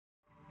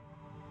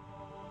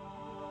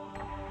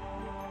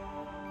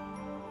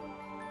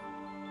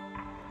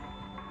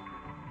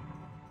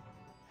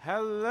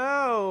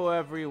Hello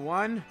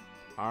everyone,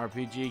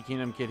 RPG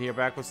Kingdom Kid here,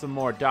 back with some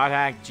more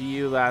 .hack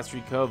GU Last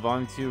Recode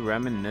Volume 2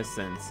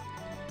 Reminiscence.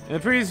 In the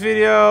previous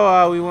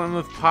video, we went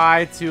with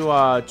Pi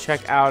to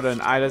check out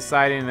an Ida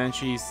sighting, and then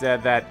she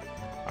said that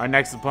our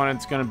next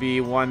opponent's going to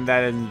be one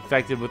that is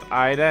infected with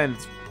Ida, and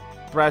it's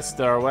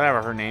Bresta, or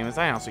whatever her name is.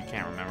 I honestly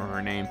can't remember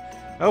her name.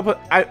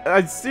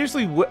 I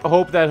seriously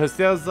hope that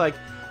Haseo's like,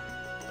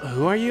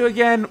 who are you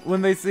again,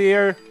 when they see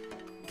her?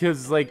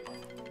 Because, like,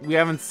 we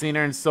haven't seen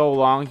her in so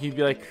long. He'd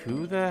be like,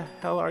 who the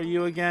hell are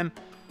you again?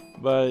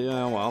 But,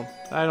 well,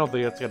 I don't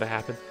think that's going to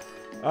happen.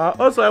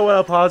 Also, I want to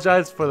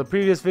apologize for the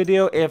previous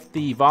video if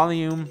the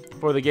volume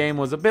for the game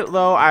was a bit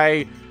low.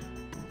 I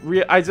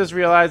just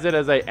realized it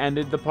as I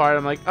ended the part.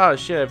 I'm like, oh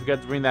shit, I forgot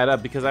to bring that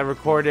up because I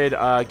recorded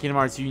Kingdom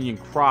Hearts Union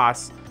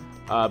Cross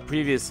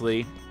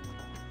previously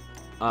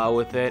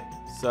with it.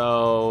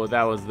 So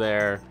that was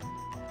there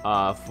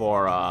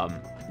for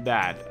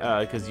that,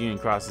 because Union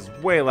Cross is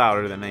way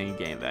louder than any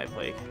game that I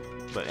played.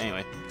 But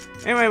anyway,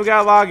 we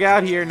gotta log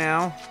out here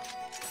now.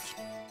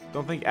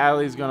 Don't think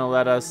Adley's gonna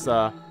let us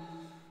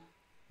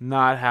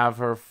not have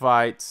her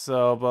fight.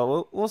 So,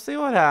 but we'll see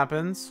what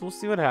happens. We'll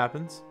see what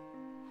happens.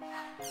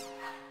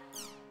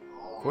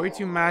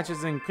 42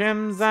 matches in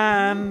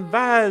Crimson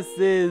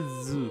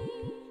Vices.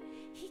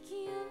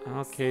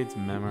 Arcade's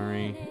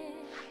memory.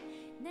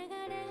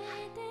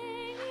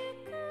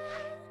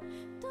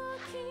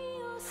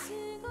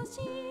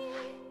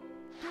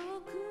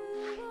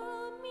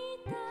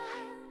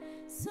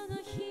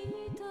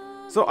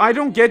 So I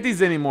don't get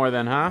these anymore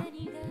then, huh?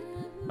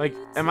 Like,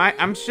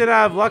 I'm shit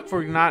out of luck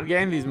for not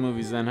getting these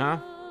movies then, huh?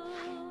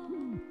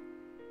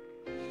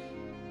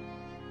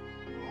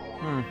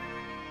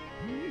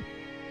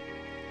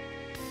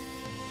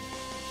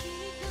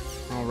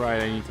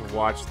 Alright, I need to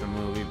watch the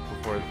movie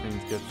before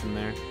things get in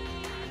there.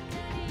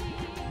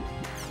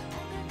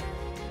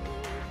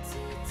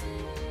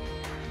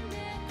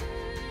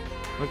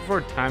 Look for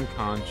a time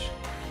conch.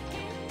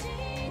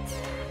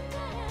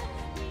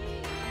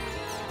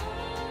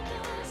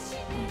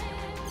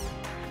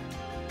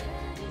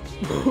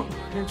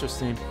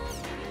 Interesting.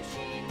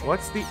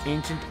 What's the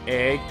ancient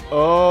egg?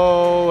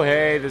 Oh,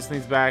 hey, this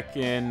thing's back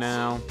in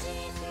now.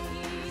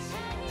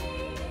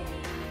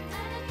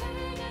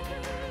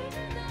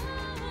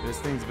 This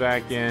thing's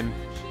back in.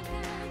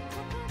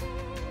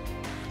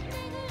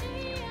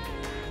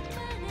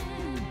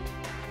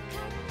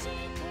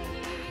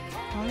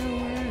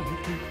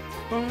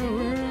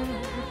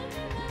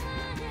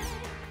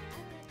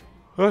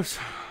 Oops,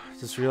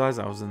 just realized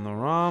I was in the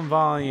wrong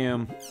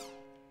volume.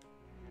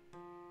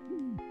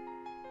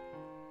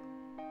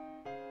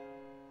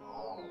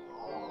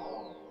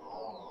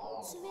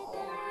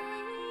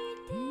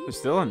 There's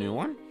still a new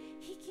one?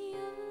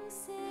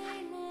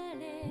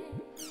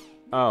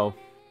 Oh.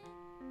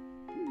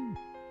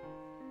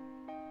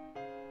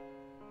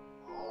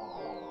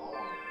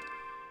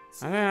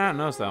 I did not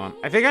notice that one.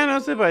 I think I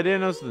noticed it, but I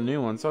didn't notice the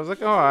new one. So I was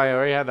like, oh, I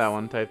already had that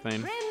one type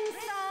thing.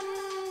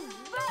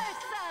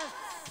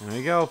 There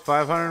we go,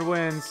 500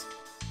 wins.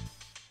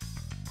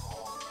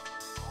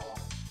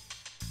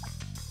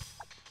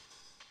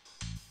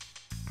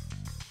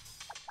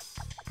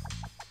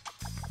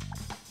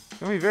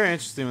 It's gonna be very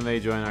interesting when they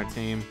join our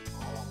team.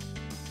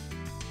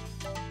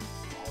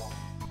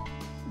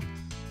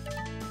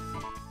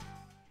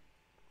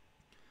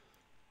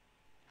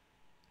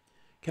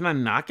 Can I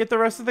not get the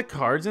rest of the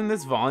cards in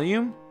this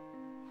volume?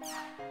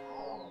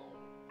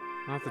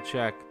 I'll have to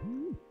check.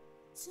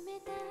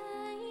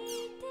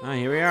 Oh,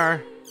 here we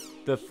are.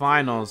 The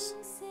finals.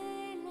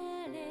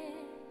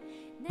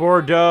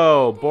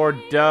 Bordeaux.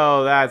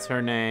 Bordeaux, that's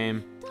her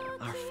name.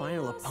 Our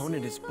final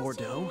opponent is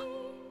Bordeaux?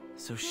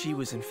 So she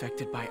was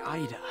infected by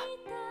Ida.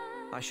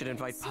 I should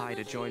invite Pi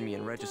to join me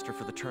and register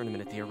for the tournament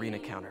at the arena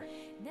counter.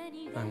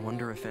 I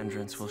wonder if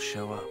Endurance will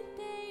show up.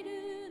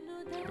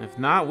 If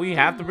not, we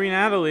have to bring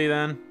Adley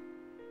then.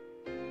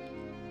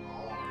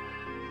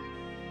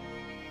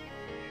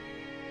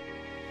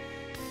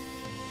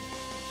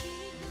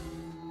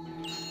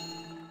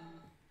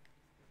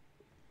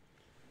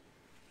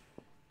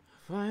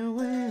 Fly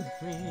away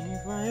with me,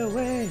 fly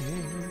away,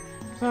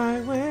 fly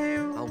away.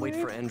 I'll wait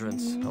for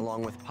Endurance,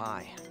 along with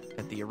Pi,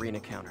 at the arena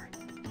counter.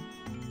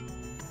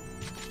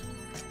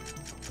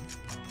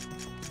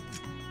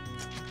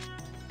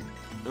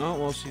 Oh,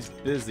 well, she's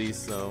busy,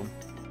 so...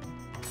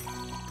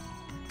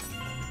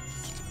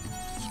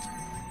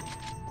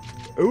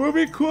 It would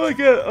be cool to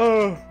get,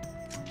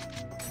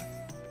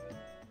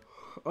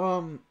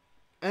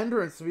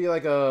 Endurance to be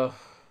like a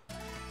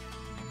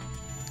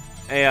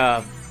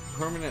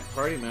permanent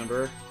party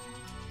member.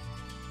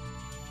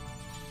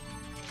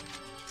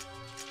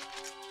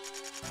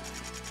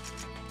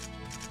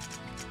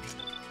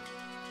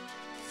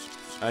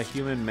 A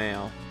human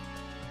male.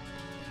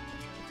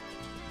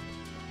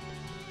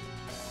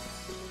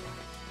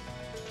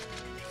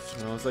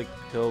 No, it's like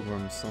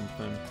Pilgrim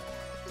something.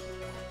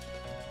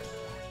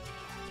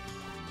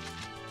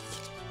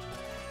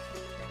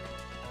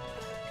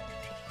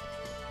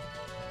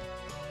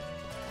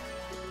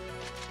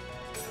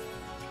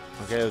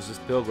 Okay, it was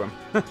just Pilgrim.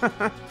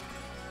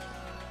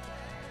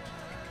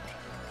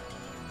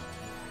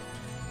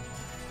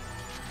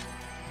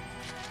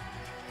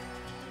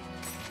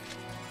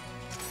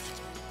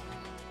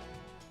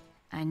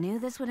 I knew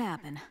this would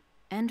happen.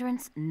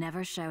 Endurance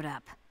never showed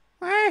up.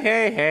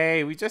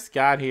 Hey, we just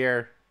got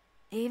here.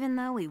 Even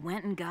though we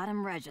went and got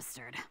him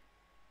registered.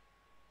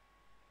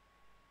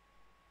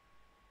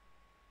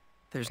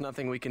 There's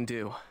nothing we can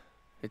do.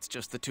 It's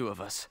just the two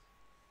of us.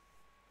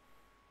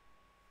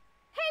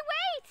 Hey,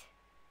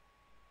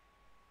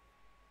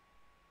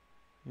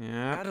 wait!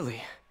 Yeah.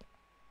 Natalie.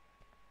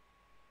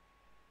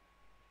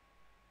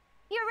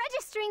 You're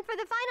registering for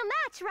the final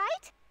match,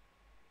 right?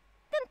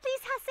 Then please,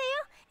 Haseo,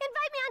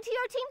 invite me onto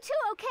your team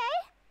too,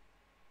 okay?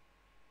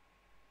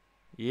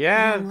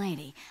 Yeah. Young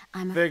lady,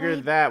 I'm Figured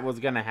afraid that was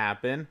gonna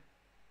happen.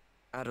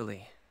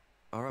 Natalie,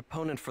 our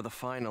opponent for the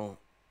final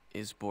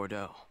is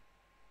Bordeaux.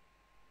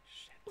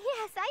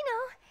 Yes, I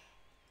know.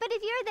 But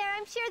if you're there,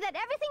 I'm sure that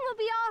everything will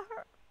be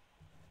all...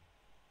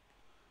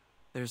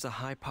 There's a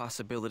high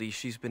possibility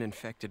she's been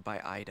infected by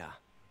Ida.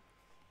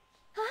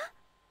 Huh?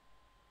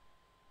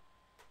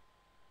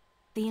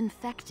 the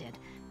infected.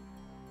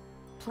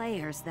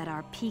 Players that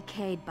are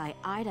PK'd by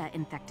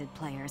Ida-infected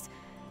players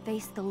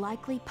face the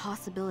likely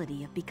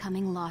possibility of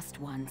becoming lost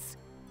ones.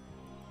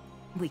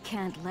 We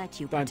can't let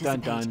you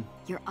participate. Dun, dun, dun.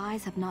 Your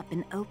eyes have not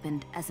been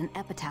opened as an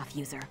epitaph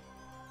user.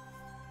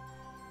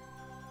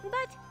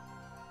 But...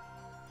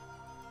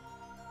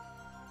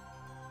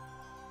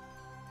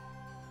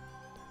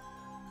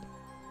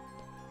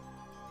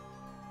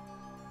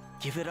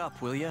 Give it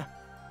up, will ya?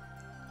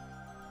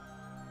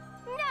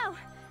 No!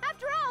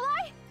 After all,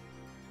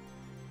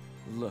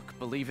 Look,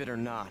 believe it or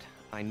not,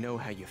 I know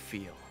how you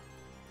feel.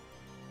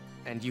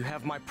 And you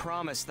have my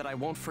promise that I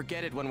won't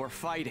forget it when we're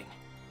fighting.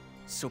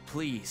 So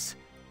please,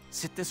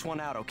 sit this one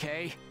out,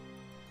 okay?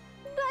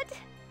 But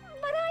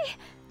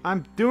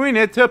I'm doing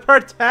it to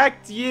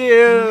protect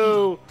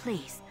you!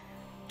 Please,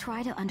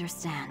 try to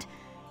understand.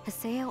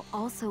 Haseo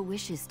also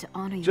wishes to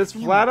honor your Just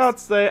feelings. flat out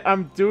say,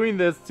 I'm doing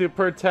this to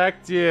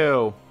protect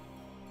you.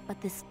 But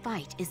this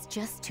fight is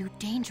just too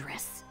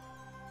dangerous.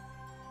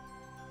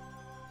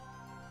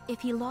 If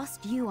he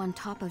lost you on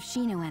top of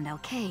Shino and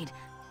Alcade,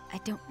 I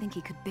don't think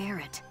he could bear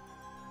it.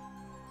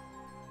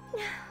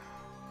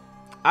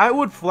 I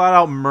would flat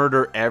out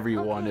murder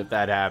everyone Okay. if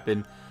that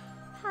happened.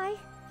 Hi.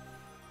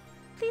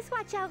 Please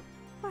watch out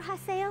for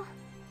Haseo.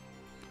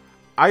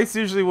 I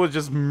usually would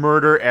just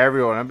murder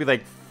everyone. I'd be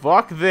like,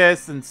 fuck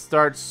this, and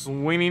start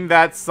swinging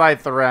that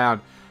scythe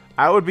around.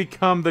 I would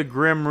become the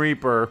Grim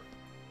Reaper.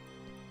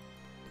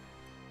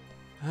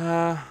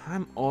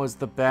 I'm always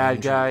the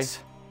bad guy. Vengeance.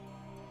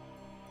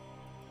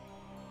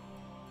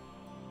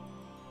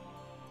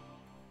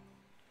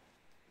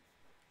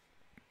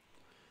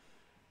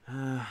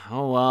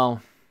 Oh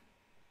well.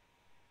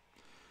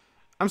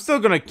 I'm still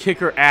gonna kick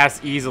her ass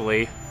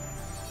easily.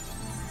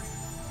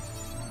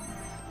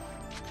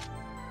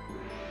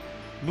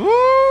 Woo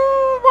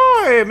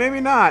boy, maybe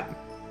not.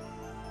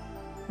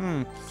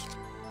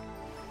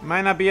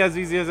 Might not be as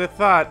easy as I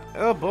thought.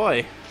 Oh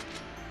boy.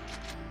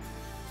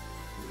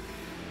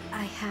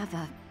 I have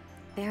a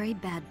very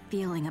bad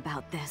feeling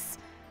about this,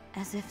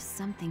 as if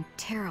something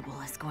terrible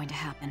is going to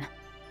happen.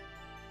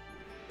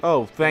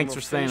 Oh, thanks We'll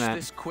for saying finish that.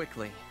 this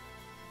quickly.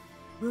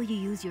 Will you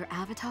use your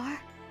avatar?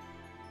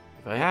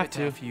 If I have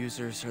to. Epitaph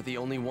users are the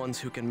only ones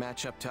who can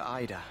match up to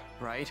Ida,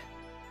 right?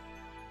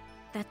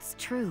 That's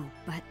true,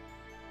 but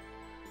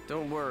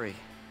Don't worry,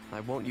 I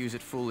won't use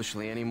it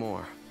foolishly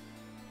anymore.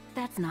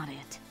 that's not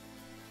it.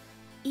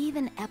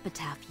 Even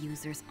Epitaph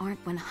users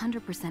aren't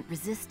 100%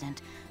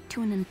 resistant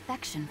to an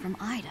infection from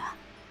Ida.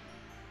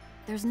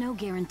 There's no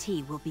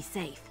guarantee we'll be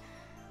safe.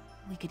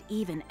 We could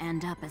even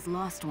end up as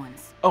lost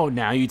ones. Oh,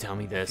 now you tell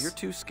me If you're this.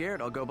 too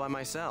scared, I'll go by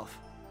myself.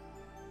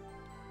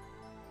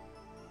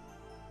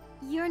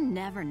 You're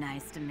never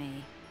nice to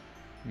me.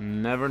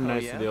 Never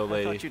nice oh, yeah? to the old I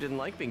lady. thought you didn't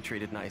like being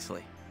treated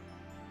nicely.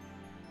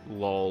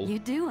 Lol. You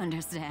do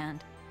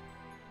understand.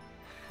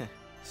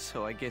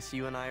 So I guess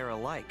you and I are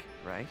alike,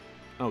 right?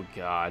 Oh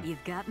god.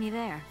 You've got me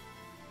there.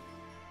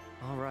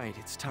 All right,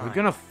 it's time. We're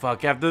gonna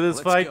fuck after this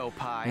Let's fight? go,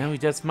 Pi. Yeah, we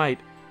just might.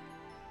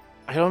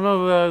 I don't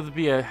know whether to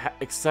be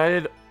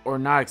excited or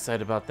not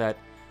excited about that.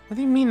 What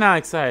do you mean not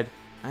excited?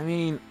 I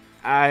mean,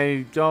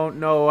 I don't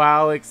know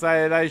how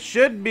excited I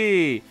should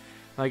be.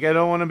 Like, I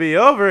don't want to be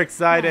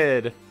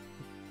overexcited.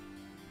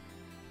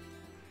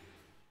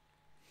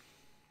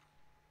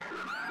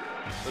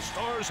 The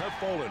stars have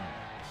fallen.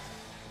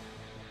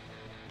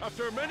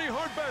 After many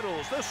hard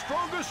battles, the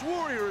strongest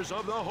warriors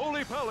of the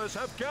Holy Palace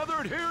have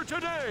gathered here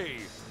today.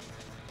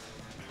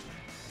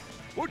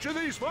 Which of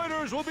these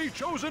fighters will be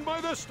chosen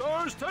by the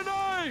stars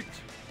tonight?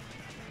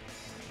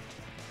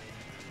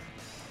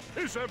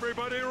 Is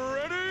everybody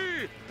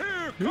ready?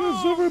 Here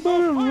comes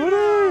everybody the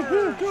ready?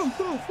 Here fighters! comes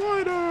the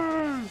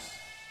fighters!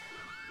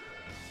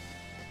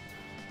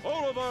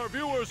 All of our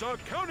viewers are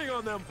counting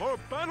on them for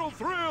battle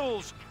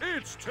thrills.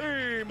 It's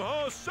Team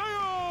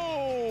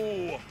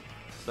Haseo!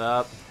 What's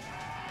up?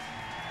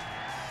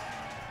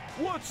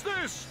 What's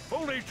this?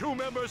 Only 2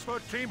 members for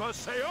Team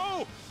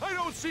Haseo? I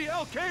don't see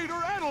Alcade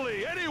or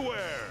Annalie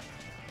anywhere!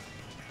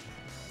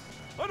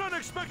 An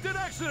unexpected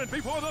accident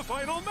before the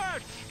final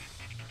match!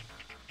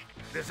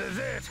 This is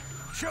it!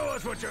 Show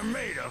us what you're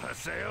made of,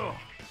 Haseo!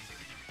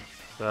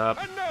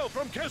 And now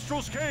from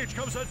Kestrel's cage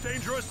comes a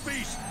dangerous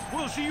beast!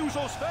 Will she use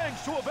those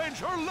fangs to avenge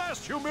her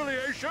last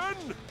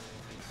humiliation?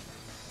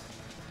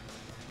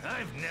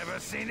 I've never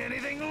seen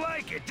anything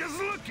like it! Just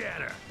look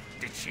at her!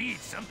 Did she eat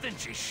something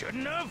she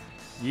shouldn't have?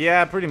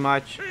 Yeah, pretty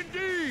much.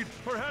 Indeed!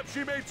 Perhaps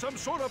she made some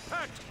sort of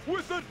pact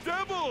with the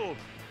devil!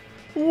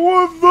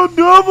 With the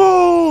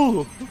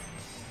devil!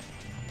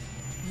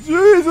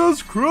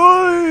 Jesus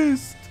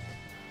Christ!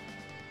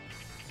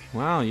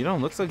 Wow, you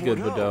don't look so good,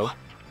 Bordeaux.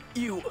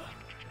 You...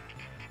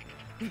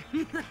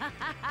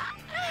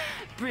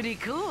 Pretty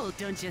cool,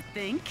 don't you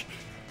think?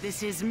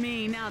 This is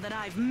me now that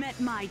I've met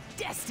my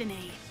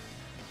destiny.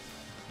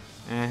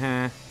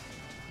 Uh-huh.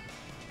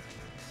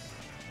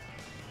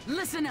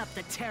 Listen up,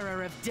 the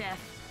terror of death.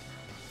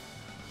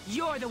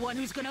 You're the one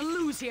who's gonna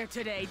lose here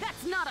today.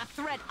 That's not a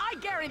threat, I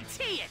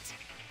guarantee it!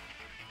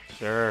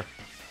 Sure.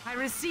 I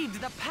received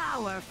the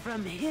power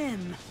from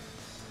him.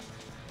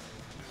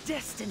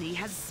 Destiny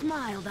has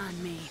smiled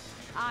on me.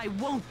 I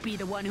won't be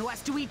the one who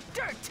has to eat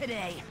dirt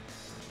today.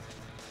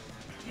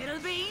 It'll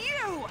be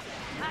you,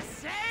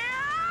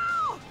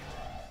 Haseo!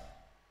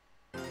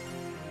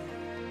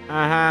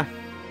 Uh-huh.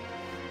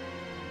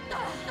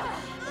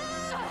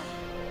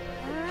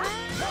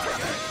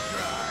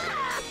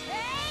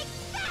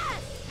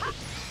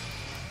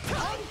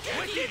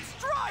 Wicked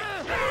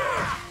strike!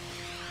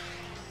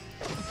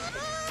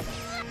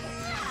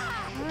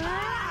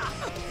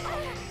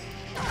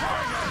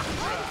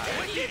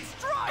 Wicked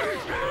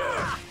strike!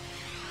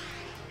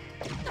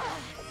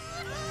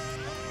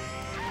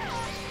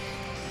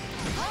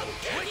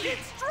 Wicked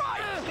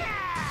strike!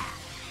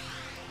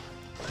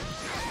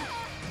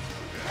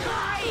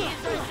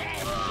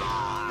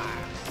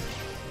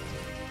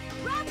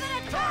 Rapid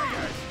attack!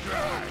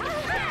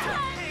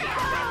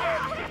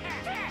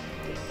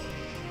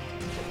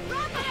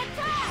 Rapid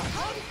attack!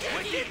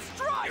 Wicked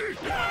strike!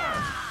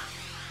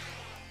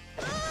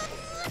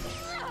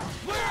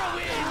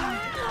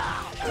 Whirlwind!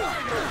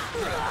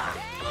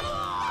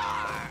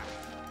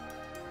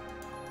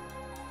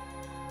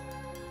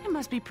 It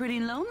must be pretty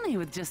lonely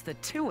with just the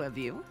 2 of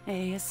you,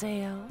 eh,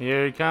 Haseo?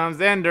 Here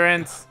comes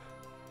Endurance.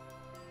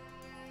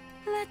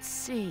 Let's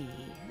see,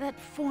 that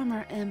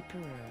former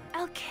emperor,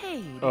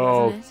 Alcade,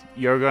 Oh, wasn't it?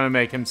 you're gonna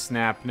make him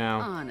snap now.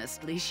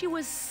 Honestly, she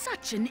was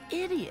such an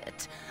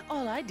idiot.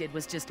 All I did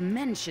was just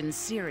mention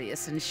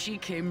Sirius and she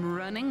came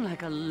running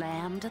like a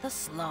lamb to the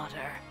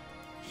slaughter.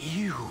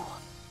 You...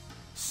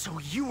 So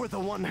you were the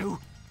one who...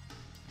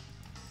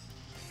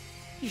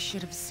 You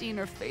should have seen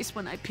her face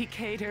when I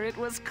PK'd her. It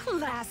was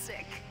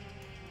classic.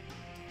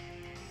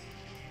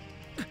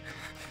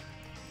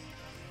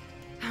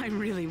 I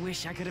really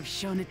wish I could have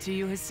shown it to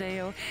you,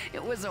 Haseo.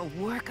 It was a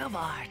work of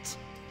art.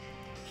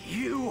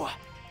 You...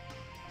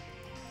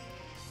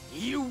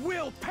 You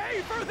will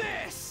pay for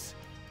this!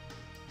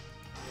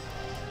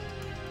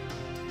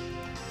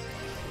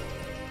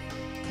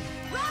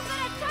 Rapid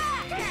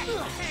attack!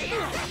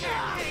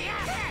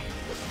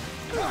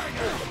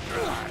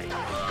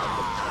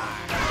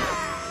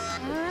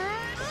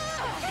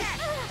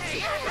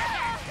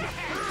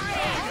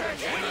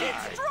 Wicked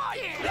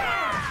strike!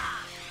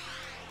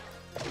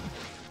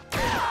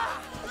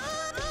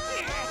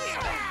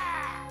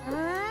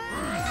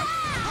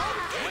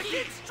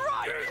 Wicked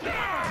strike!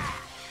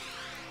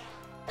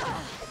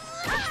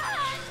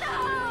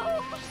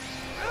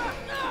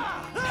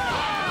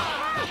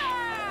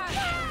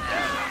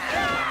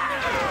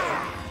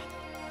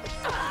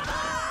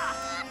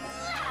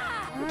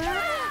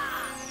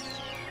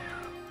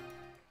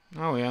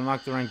 Oh, we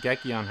unlocked the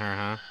Rengeki on her,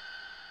 huh?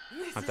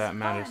 Not that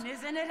matters. Fun,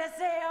 isn't it,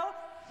 Haseo?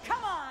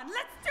 Come on,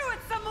 let's do it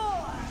some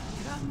more!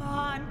 Come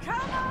on,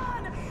 come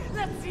on!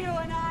 Let's you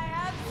and I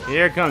have some...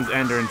 Here comes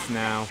Endurance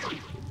now.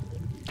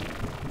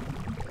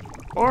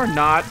 Or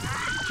not.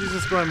 She's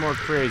just going more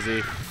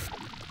crazy.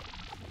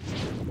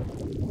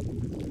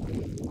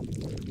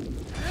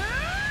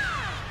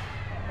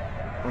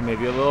 Or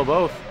maybe a little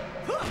both.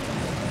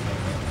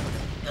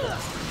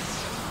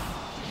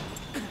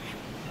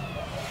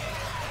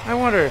 I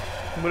wonder,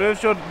 would it have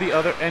showed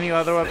any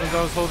other weapons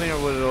I was holding, or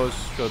would it always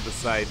show the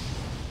side?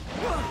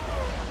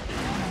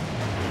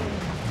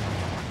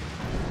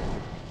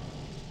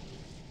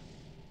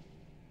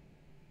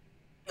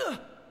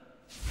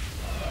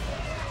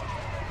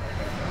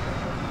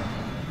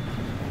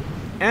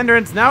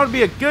 Endurance, now would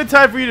be a good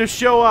time for you to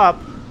show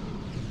up.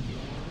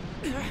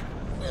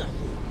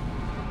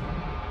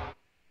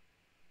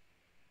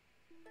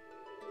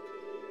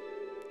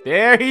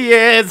 There he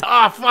is!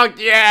 Oh, fuck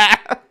yeah!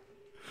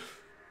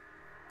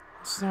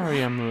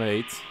 Sorry I'm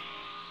late.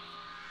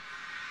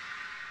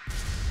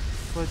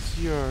 But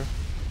you're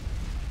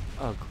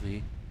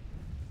ugly.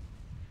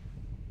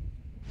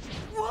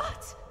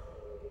 What?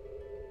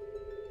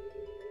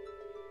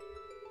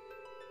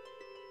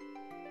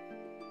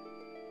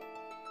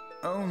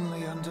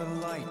 Only under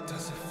light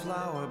does a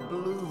flower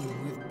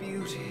bloom with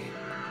beauty.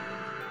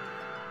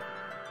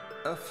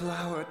 A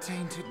flower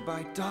tainted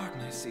by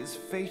darkness is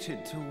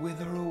fated to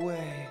wither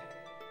away.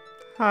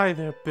 Hi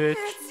there, bitch.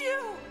 It's you!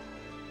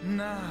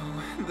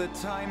 Now, the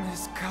time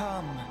has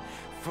come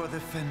for the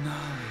finale.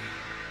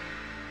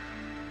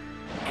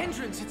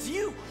 Entrance, it's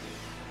you!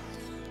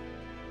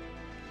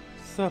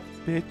 Sup,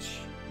 bitch?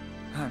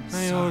 I'm I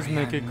sorry always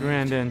make I'm a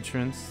grand late.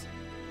 entrance.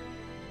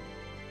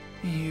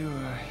 You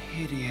are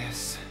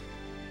hideous.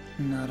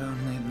 Not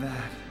only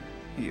that,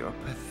 you're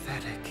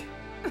pathetic.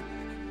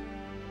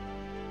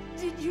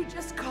 Did you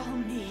just call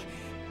me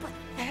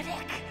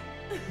pathetic?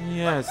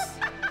 Yes.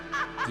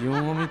 Do you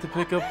want me to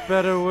pick a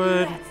better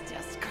word? That's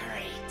just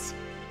great.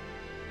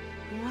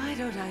 Why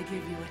don't I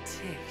give you a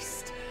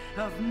taste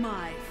of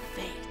my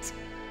fate?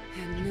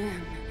 And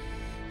then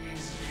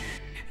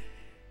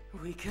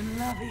we can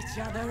love each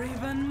other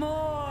even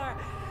more.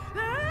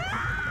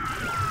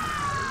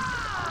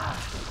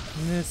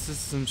 This is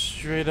some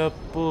straight up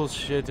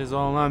bullshit is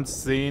all I'm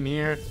seeing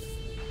here.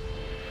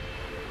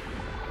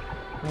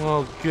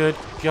 Well, good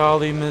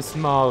golly, Miss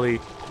Molly.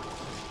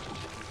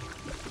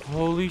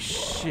 Holy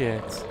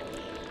shit.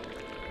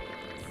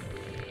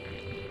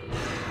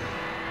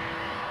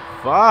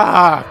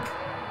 Fuck!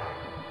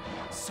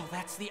 So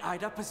that's the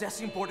Ida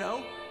possessing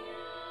Bordeaux?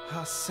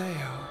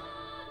 Haseo.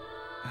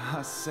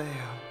 Haseo,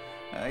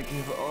 I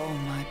give all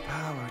my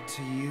power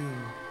to you.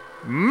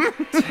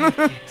 Take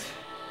it.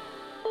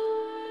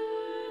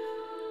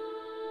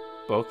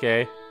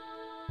 Okay.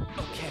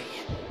 Okay,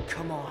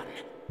 come on.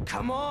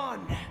 Come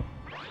on!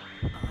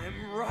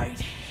 I'm right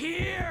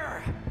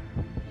here!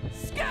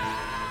 Sky!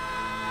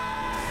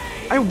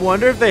 I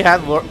wonder if they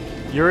had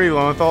Yuri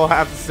Lowenthal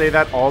have to say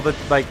that all the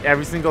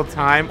every single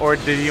time, or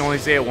did he only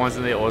say it once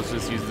and they always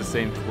just use the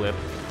same clip?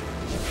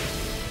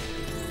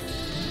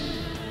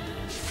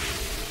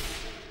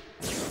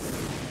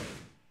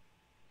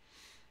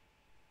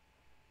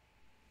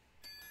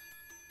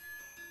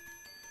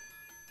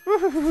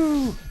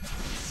 Woohoo!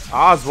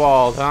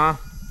 Oswald, huh?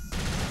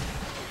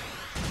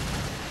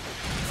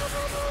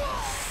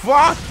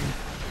 Fuck!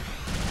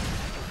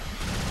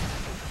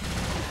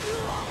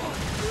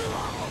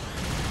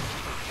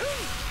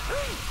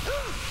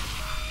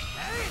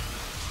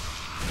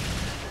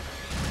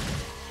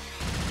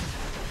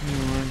 You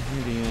are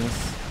hideous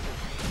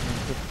and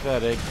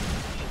pathetic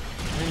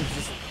and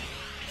just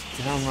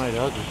downright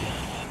ugly.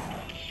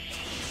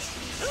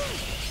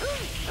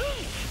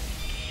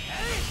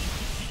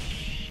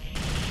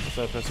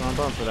 So I pressed the wrong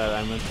button for that.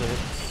 I meant to hit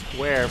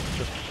square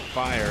to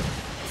fire.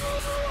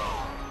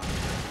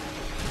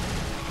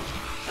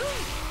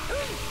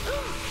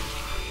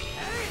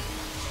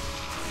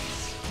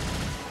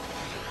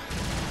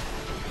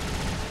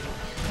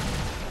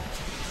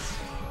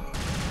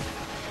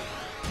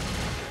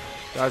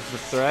 Dodge the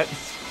threat.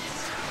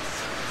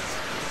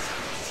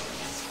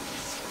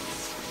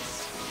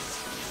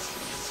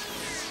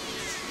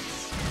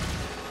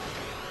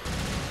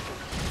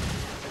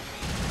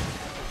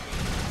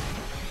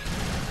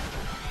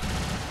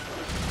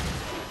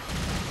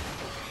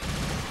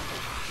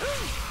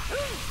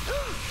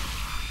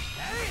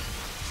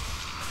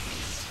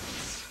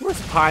 Where's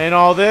Pi in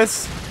all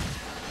this?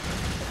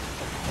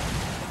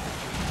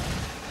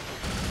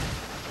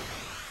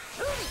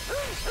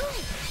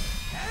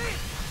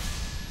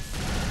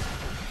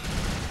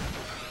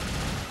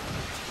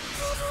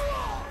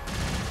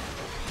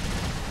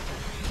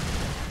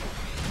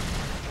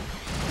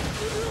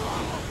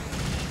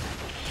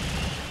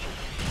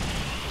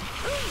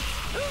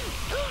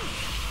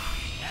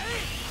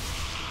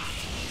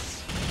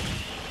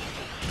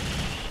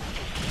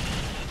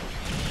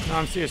 No,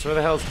 I'm serious. Where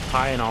the hell's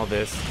Pi in all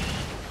this?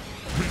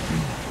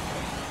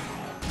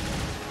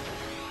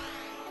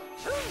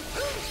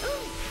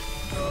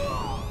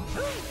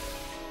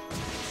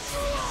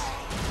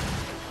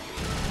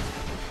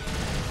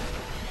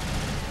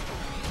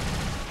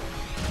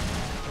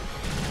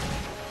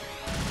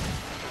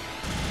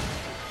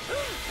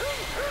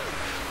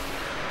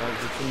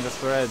 That's between the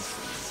threads.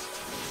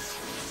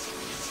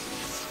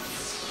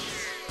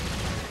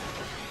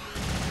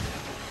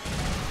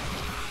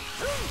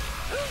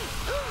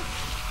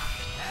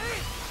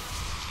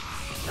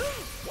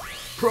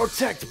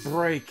 Protect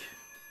break.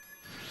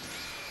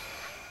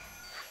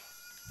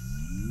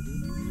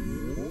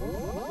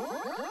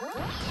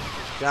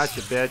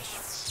 Gotcha, bitch.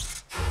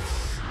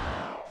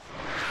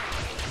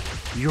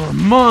 You're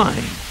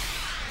mine.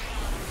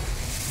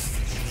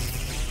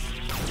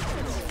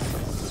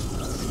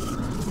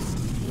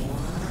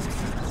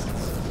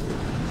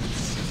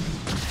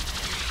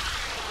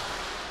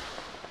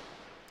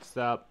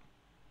 Stop.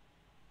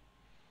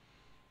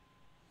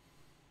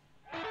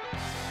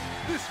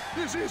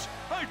 This is...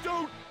 I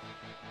don't...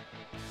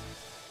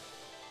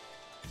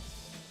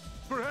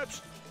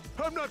 Perhaps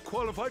I'm not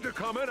qualified to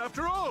comment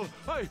after all.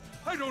 I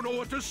don't know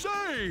what to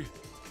say.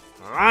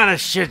 A lot of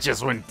shit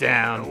just went The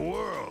down.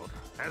 world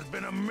has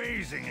been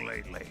amazing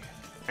lately.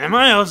 Am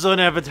I also an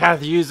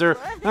Epitaph user?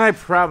 I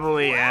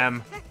probably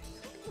am.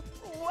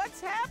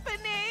 What's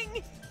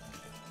happening?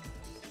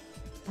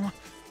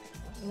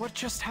 What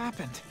just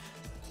happened?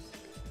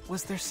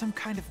 Was there some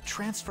kind of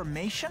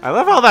transformation? I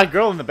love how that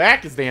girl in the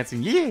back is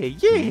dancing. Yeah,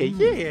 yeah,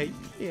 yeah,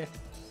 yeah.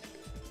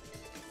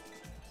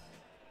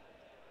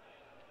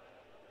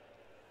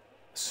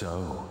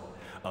 So,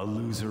 a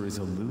loser is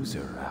a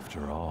loser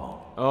after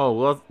all. Oh,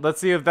 well, let's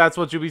see if that's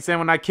what you'll be saying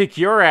when I kick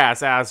your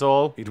ass,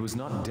 asshole. It was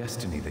not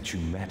destiny that you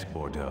met,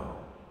 Bordeaux.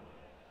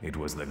 It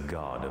was the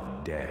god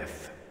of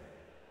death.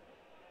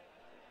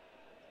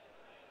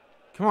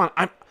 Come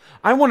on,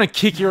 I want to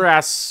kick your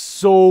ass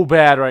so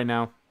bad right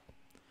now.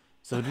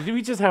 So did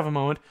we just have a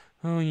moment?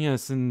 Oh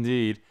yes,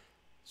 indeed.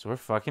 So we're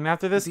fucking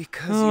after this?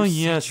 Because oh you said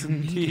yes, you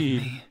needed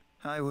indeed. me,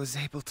 I was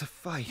able to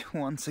fight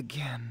once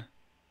again.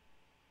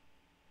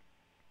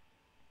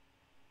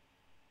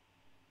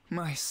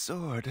 My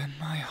sword and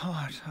my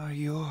heart are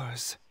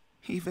yours.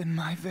 Even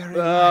my very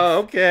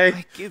life, okay.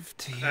 I give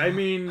to you. I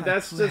mean,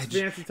 that's just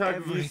pledge fancy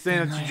talking. You everything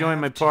saying that I you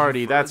joined my have to you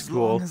party. for That's as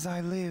cool. long as I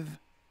live.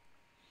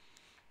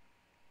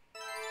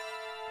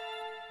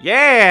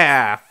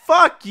 Yeah!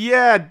 Fuck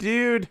yeah,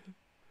 dude!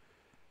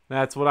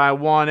 That's what I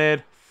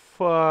wanted.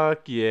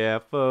 Fuck yeah,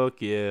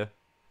 fuck yeah.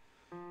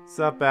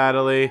 Sup,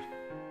 Adelie?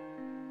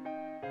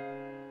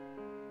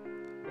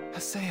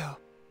 Haseo.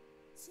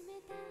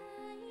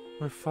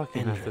 We're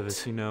fucking after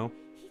this, you know.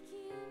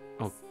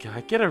 Oh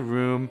god, get a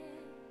room.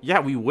 Yeah,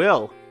 we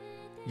will.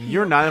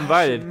 You're not Your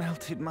invited. passion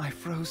melted my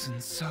frozen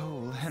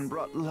soul and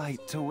brought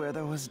light to where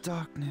there was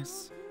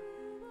darkness.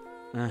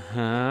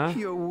 Uh-huh.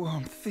 Your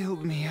warmth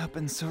filled me up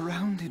and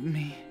surrounded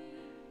me.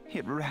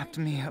 It wrapped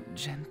me up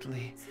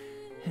gently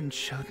and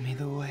showed me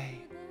the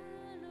way.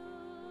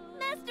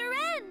 Master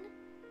N!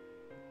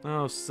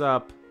 Oh,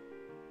 sup.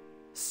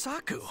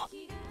 Saku!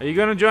 Are you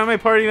gonna join my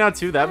party now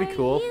too? That'd be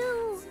cool. Are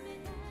you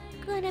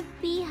gonna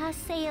be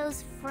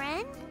Haseo's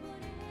friend?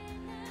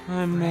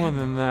 I'm more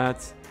than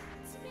that.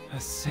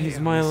 Haseo He's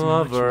my is much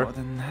lover. more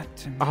than that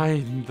to me.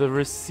 I'm the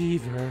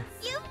receiver.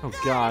 You've Oh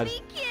gotta god.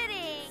 be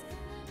kidding!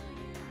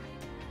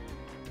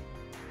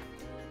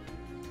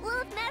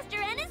 Well, if Master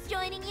N is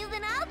joining you,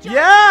 then I'll join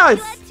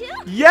Yes! you too.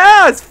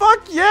 Yes!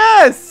 Fuck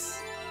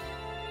yes!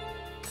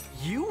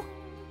 You?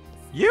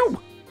 You!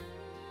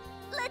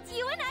 Let's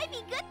you and I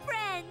be good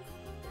friends.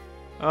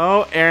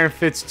 Oh, Aaron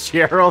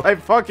Fitzgerald, I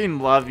fucking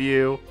love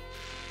you.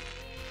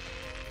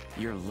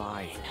 You're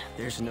lying.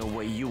 There's no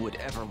way you would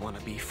ever want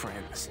to be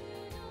friends.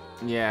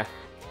 Yeah,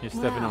 you're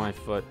stepping on Wow. my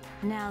foot.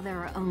 Now there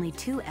are only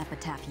 2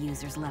 Epitaph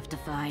users left to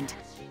find.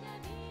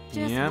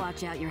 Just Yep.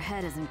 watch out your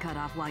head isn't cut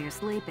off while you're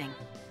sleeping.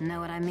 Know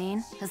what I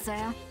mean,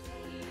 Haseo?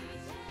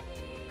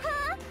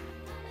 Huh?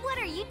 What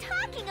are you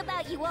talking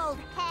about, you old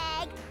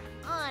hag?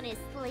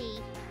 Honestly.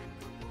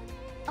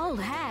 Old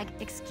hag,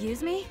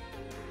 excuse me?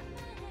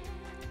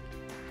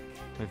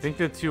 I think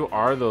the 2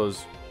 are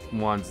those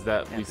ones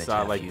that we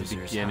saw Epitaph like the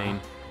users, beginning.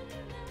 huh?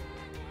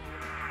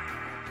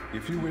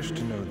 If you wish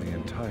to know the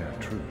entire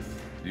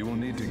truth, you will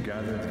need to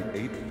gather the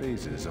 8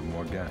 phases of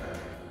Morgana.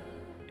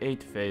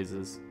 8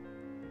 phases.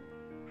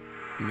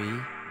 Me,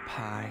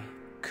 Pai,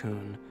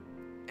 Kun,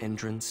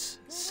 Endrance,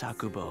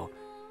 Sakubo,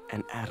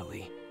 and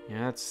Adelie.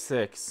 Yeah, that's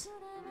 6.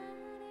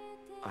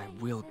 I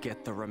will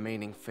get the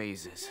remaining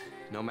phases,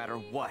 no matter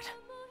what.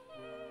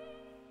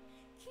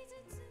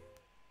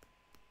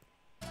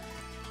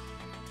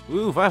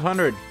 Ooh,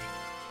 500.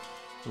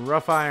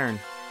 Rough iron.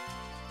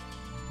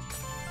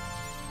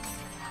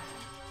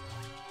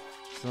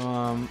 So,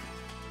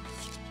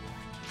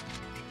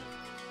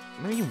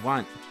 what do you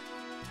want?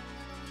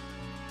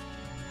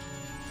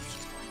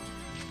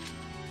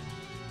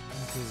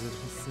 What is it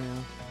for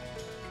sale?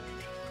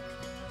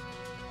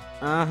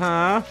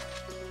 Uh-huh.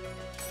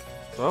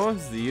 So what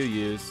ones do you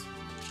use?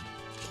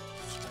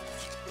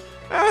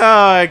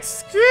 Oh,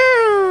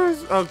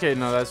 excuse! Okay,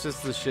 no, that's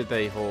just the shit that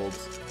he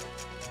holds.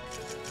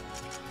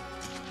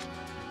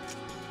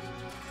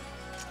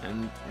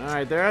 And,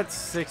 alright, they're at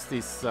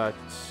 60 such.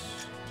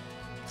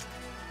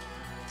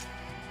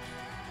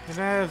 Can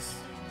I have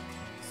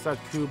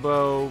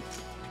Sakubo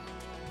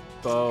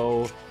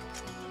bow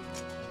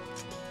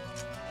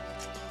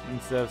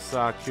instead of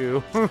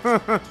Saku?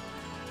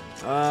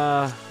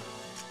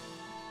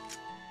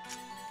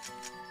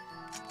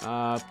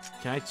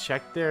 Can I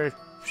check their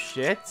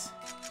shit?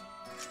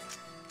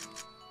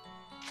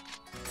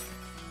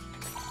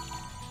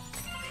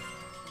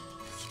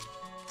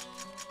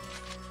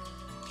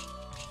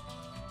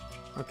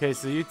 Okay,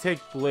 so you take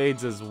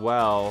blades as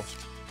well.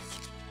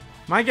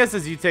 My guess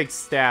is you take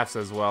staffs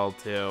as well,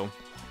 too.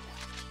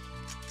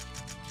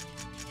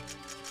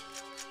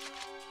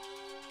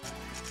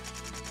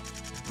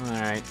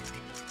 Alright.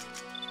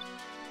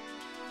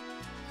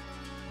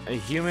 A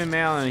human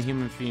male and a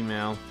human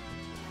female.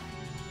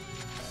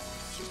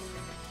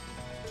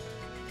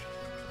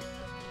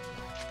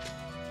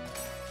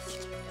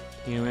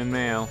 Human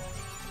male.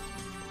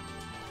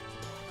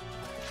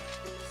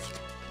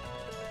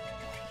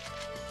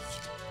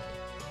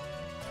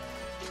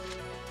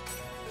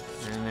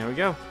 And there we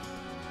go.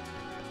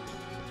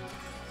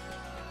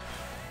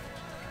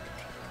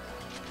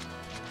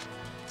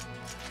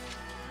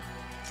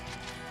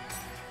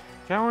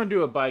 kind of want to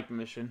do a bike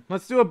mission.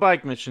 Let's do a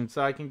bike mission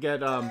so I can get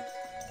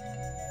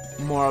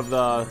more of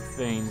the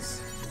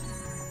things.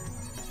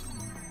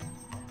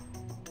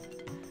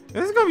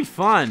 This is gonna be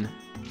fun.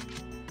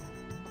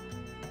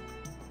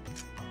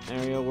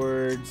 Area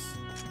words.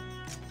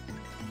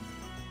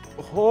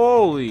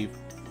 Holy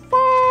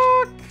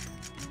fuck!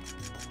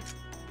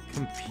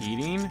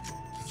 Competing?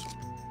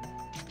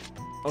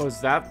 Oh, is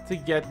that to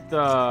get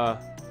the...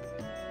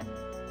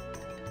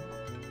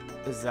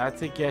 Is that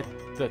to get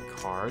the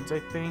cards, I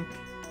think?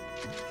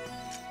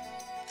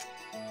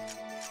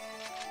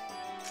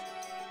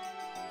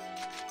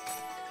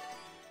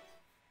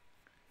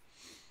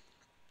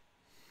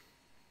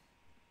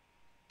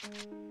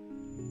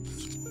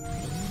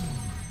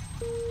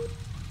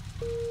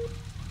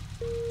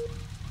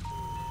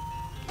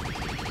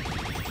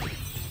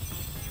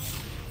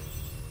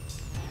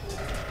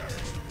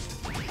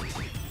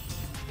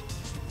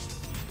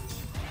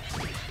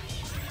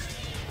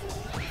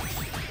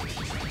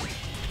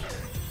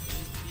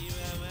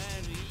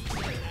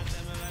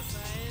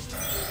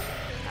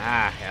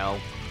 Ah, hell.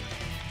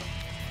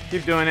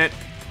 Keep doing it.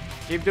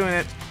 Keep doing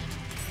it.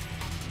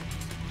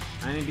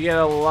 I need to get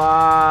a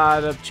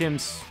lot of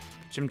chims.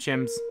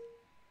 Chims.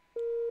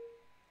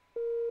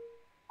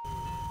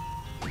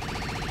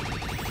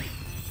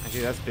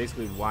 Actually, that's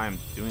basically why I'm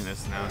doing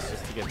this now. It's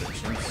just to get the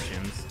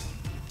chims.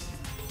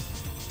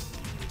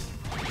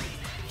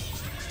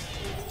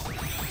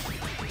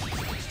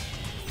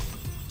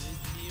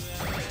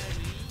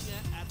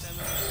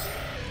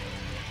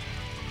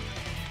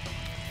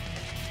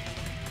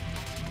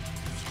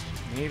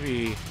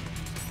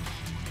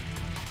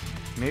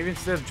 Maybe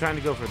instead of trying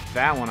to go for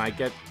that one, I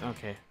get...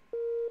 Okay.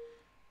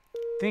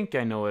 I think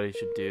I know what I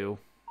should do.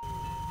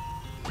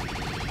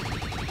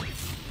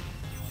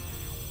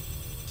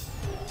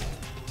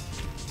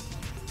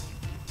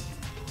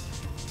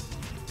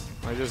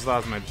 I just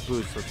lost my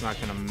boost, so it's not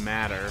gonna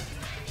matter.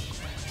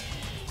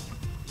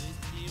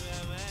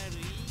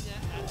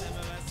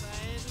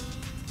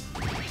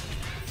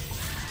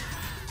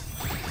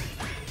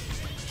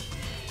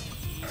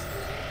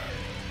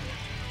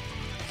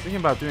 Thinking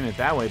about doing it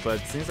that way,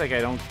 but it seems like I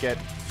don't get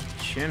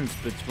chims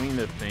between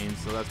the things,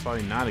 so that's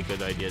probably not a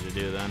good idea to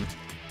do then.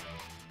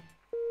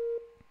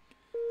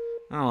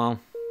 Oh well.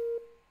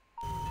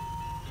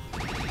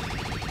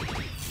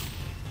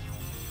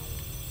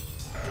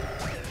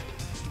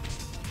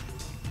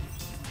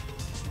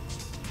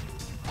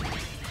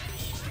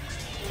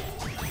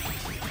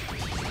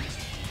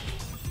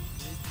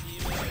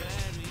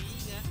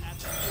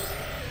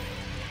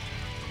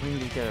 We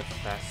need to get a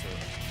faster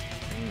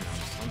thing or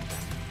something.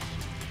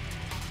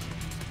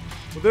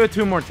 We'll do it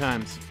 2 more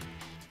times.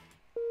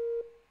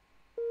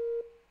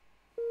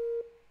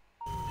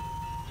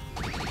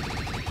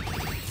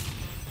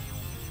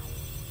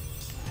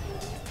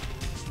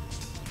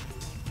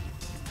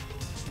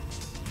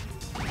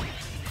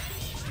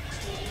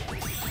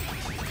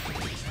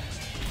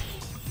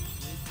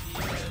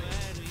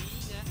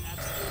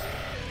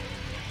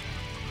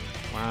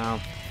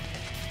 Wow.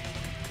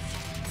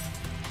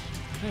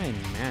 How did I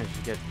manage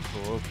to get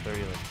below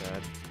 30 like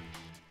that?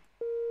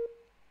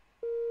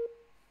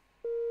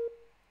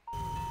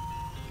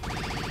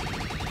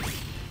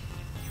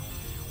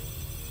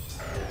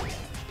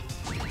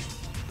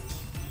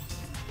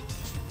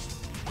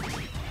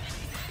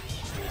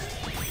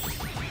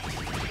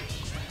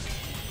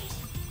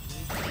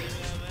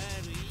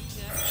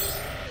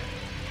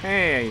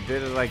 Hey, I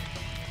did it like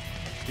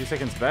 2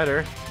 seconds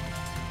better.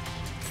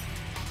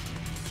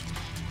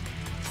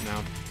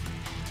 No.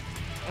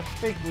 I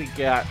think we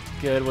got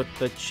good with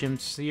the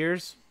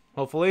chimps.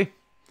 Hopefully.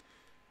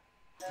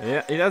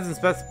 Yeah, he doesn't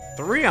specify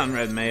 3 on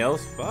red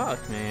males.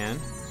 Fuck, man.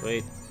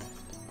 Sweet.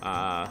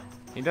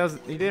 He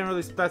didn't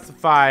really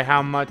specify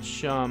how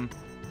much, how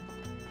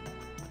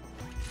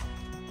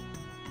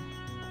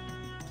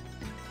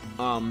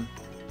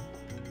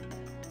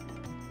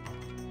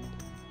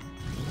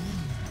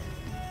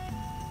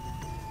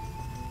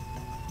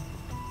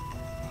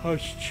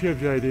much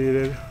chips I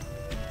needed.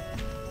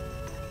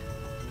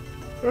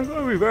 That's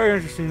gonna be very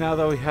interesting now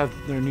that we have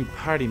their new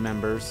party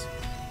members.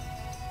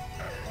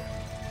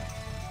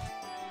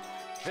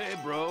 Hey,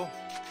 bro.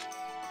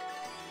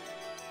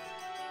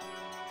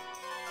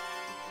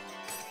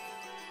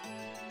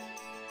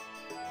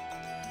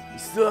 You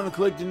still haven't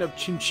collected enough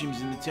chim-chims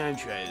in the time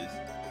trials.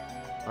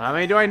 Well, how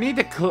many do I need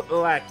to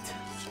collect?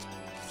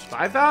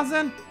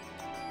 5,000?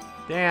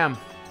 Damn.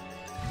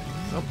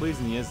 So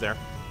pleasing he is there.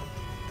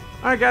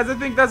 Alright guys, I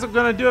think that's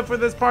gonna do it for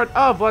this part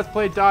of Let's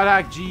Play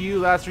 .hack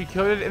GU Last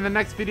Recoded. In the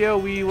next video,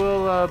 we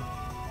will,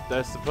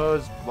 I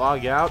suppose,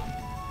 log out.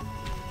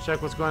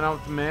 Check what's going on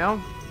with the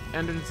mail.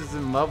 Endrance is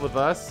in love with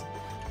us,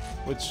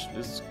 which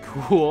is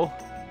cool.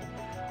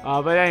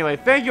 But anyway,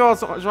 thank you all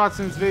so much for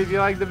watching this video. If you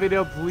liked the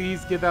video,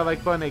 please give that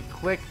like button a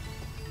click.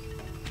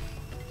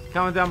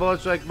 Comment down below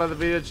what you liked about the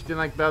video, what you didn't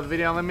like about the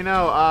video, and let me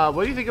know.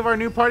 What do you think of our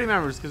new party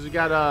members? Because we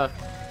got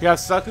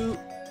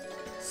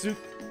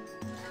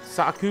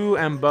Saku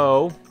and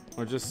Bo,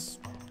 or just,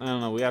 I don't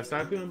know, we have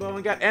Saku and Bo, and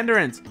we got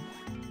Endurance.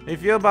 How you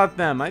feel about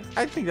them? I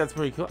think that's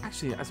pretty cool.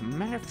 Actually, as a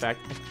matter of fact,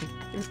 I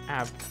think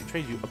I can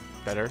trade you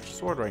a better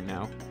sword right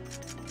now.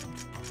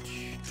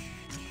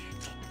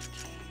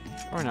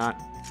 Or not.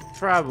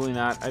 Probably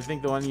not. I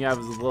think the one you have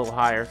is a little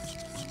higher.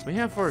 What do you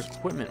have for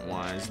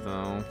equipment-wise,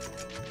 though?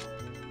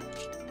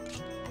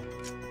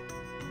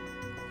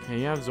 Okay,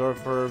 you have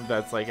Zorfurb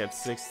that's like at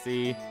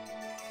 60.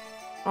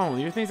 Oh,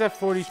 your thing's at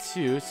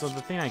 42, so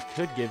the thing I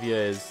could give you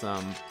is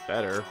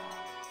better.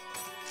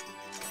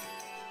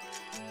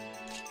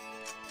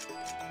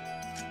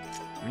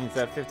 I mean, it's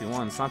at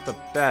 51. It's not the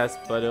best,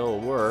 but it'll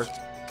work.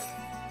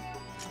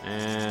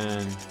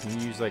 And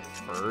you use like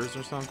furs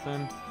or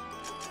something.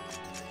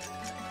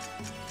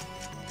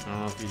 I don't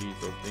know if you use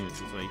those things,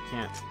 so you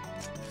can't.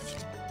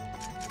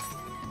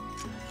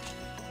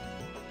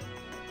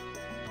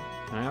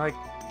 I like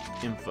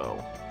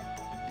info.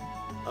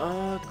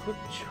 Quick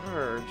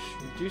charge.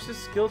 Reduces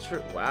skill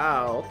chart.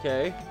 Wow,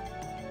 okay.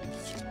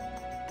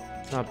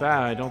 It's not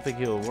bad. I don't think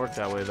it'll work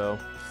that way, though.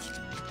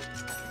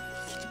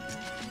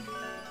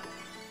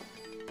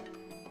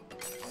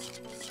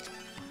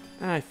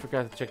 I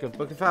forgot to check the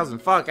Book of 1,000.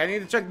 Fuck, I need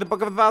to check the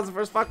Book of 1,000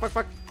 first. Fuck.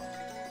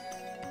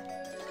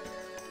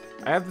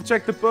 I have to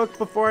check the book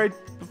before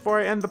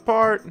I end the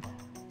part.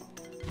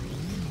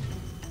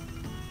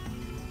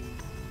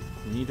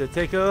 You need to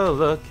take a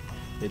look.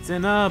 It's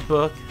in a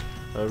book.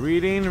 A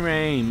reading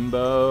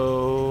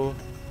rainbow.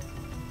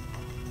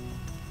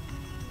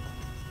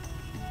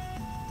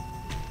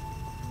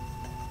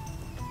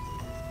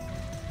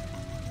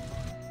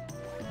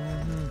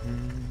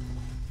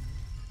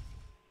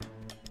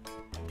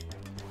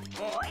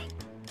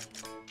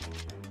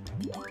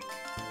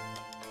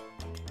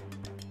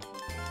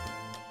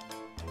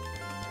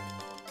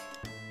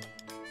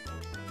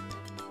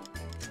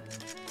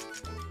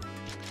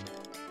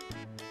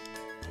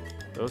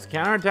 Those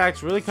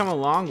counterattacks really come a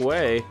long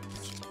way.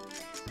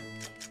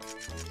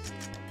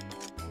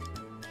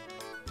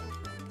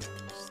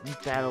 Just need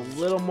that a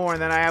little more,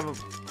 and then I have a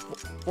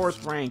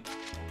 4th rank.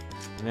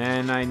 And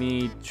then I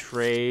need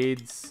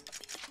trades,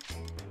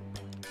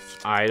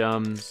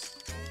 items,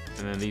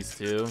 and then these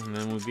two, and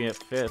then we'll be at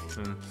 5th.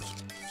 And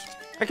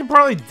I can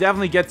probably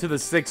definitely get to the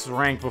 6th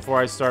rank before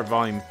I start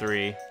Volume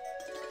 3.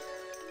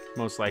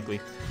 Most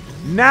likely.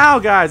 Now,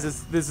 guys,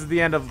 this is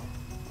the end of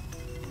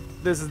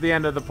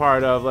the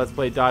part of Let's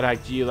Play .hack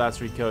GU Last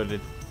Recoded.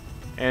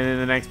 And in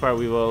the next part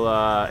we will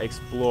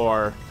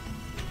explore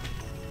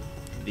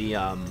the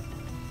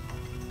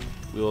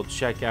we will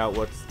check out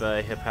what's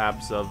the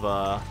hip-haps of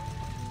our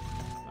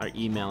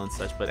email and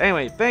such. But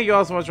anyway, thank you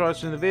all so much for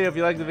watching the video. If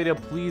you liked the video,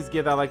 please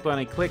give that like button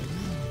a click.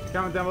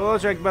 Comment down below,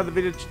 check about the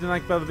video, what you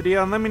like about the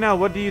video, and let me know,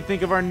 what do you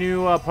think of our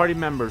new party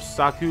members,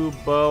 Saku,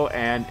 Bo,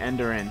 and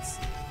Endurance.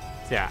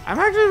 So yeah, I'm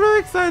actually really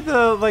excited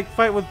to like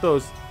fight with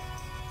those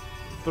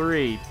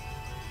 3.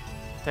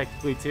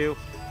 Technically 2.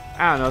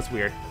 I don't know, it's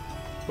weird.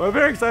 But I'm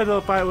very excited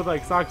to fight with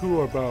like Saku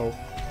or Bo.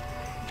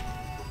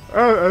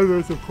 And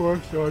Endurance, of course,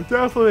 so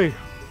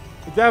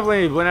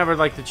definitely whenever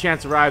like the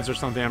chance arrives or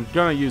something, I'm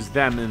gonna use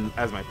them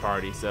as my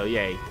party, so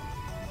yay.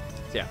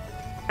 So yeah.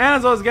 And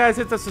as always, guys,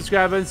 hit that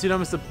subscribe button so you don't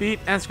miss a beat,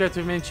 and subscribe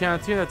to my main channel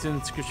too, that's in the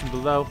description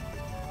below.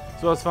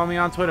 As well as follow me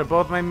on Twitter,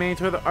 both my main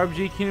Twitter, the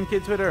RPG Kingdom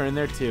Kid Twitter, are in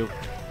there too.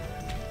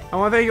 I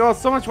want to thank you all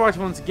so much for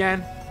watching once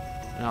again,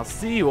 and I'll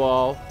see you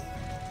all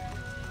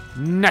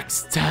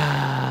next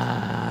time.